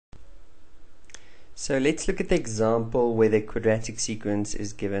So let's look at the example where the quadratic sequence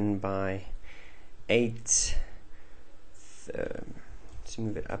is given by 8. Let's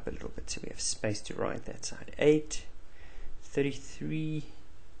move it up a little bit so we have space to write that side. 8, 33,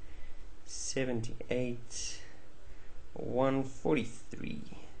 78, 143.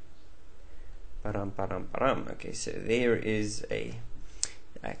 Okay, so there is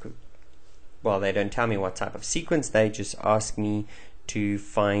well, they don't tell me what type of sequence, they just ask me to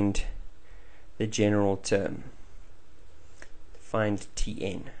find the general term, find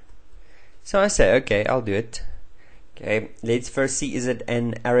Tn. So I say, okay, I'll do it. Okay, let's first see, is it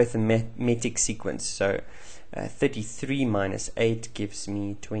an arithmetic sequence? So 33 minus 8 gives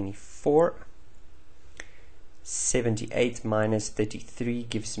me 24. 78 minus 33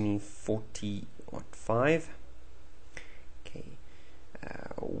 gives me 45. Okay,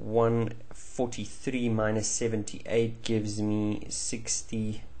 143 minus 78 gives me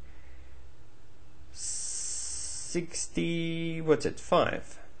 60. What's it?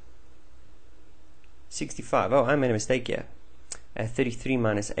 5. 65. Oh, I made a mistake here. 33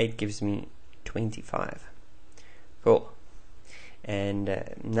 minus 8 gives me 25. Cool. And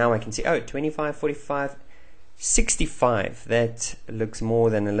now I can see, oh, 25, 45, 65. That looks more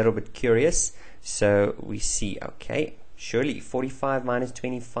than a little bit curious. So we see, okay, surely 45 minus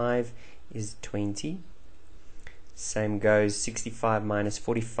 25 is 20. Same goes 65 minus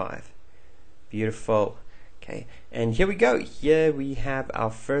 45. Beautiful. Okay, and here we go. Here we have our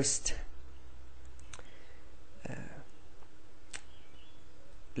first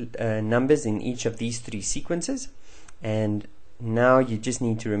numbers in each of these three sequences, and now you just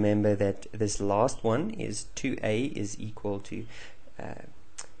need to remember that this last one is 2a is equal to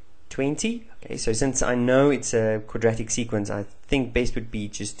 20. Okay, so since I know it's a quadratic sequence, I think best would be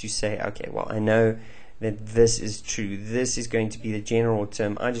just to say, okay, well, I know that this is true, this is going to be the general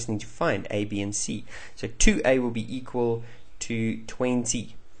term, I just need to find a, b, and c. So 2a will be equal to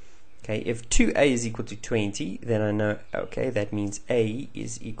 20. Okay, if 2a is equal to 20, then I know, okay, that means a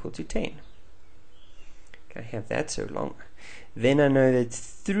is equal to 10. Okay, I have that so long. Then I know that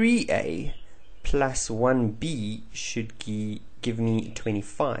 3a plus 1b should give me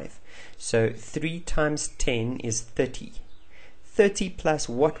 25. So 3 times 10 is 30. 30 plus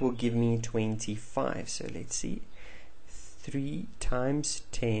what will give me 25? So let's see. 3 times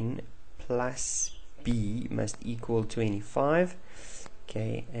 10 plus b must equal 25.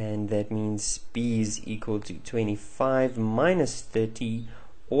 Okay, and that means b is equal to 25 minus 30,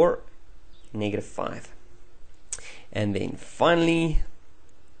 or negative 5. And then finally,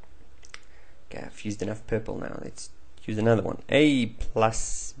 okay, I've used enough purple now, let's use another one. A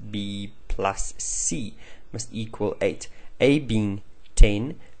plus b plus c must equal 8. A being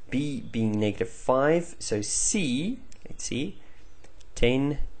 10, b being negative 5, so c, let's see,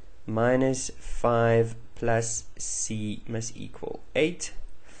 10 minus 5 plus c must equal 8,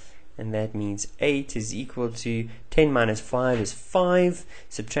 and that means 8 is equal to 10 minus 5 is 5,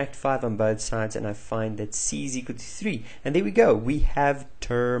 subtract 5 on both sides, and I find that c is equal to 3, and there we go, we have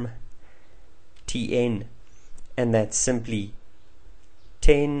term Tn, and that's simply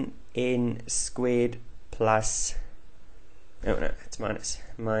 10n squared plus, oh no, it's minus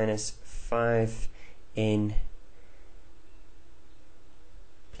 5n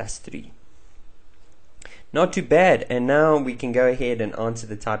plus 3. Not too bad. And now we can go ahead and answer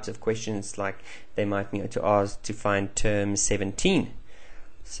the types of questions like they might be to ask to find term 17.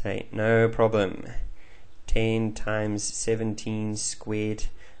 Say, no problem. 10 times 17 squared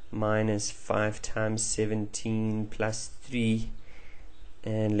minus 5 times 17 plus 3.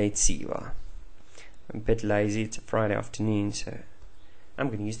 And let's see. Well, I'm a bit lazy. It's a Friday afternoon, so I'm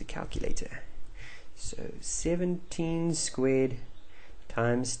going to use the calculator. So 17 squared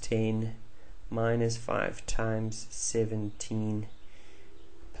times 10 minus 5 times 17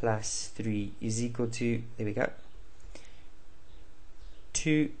 plus 3 is equal to, there we go,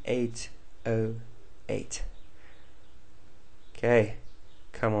 2808. Okay,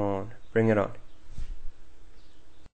 come on, bring it on.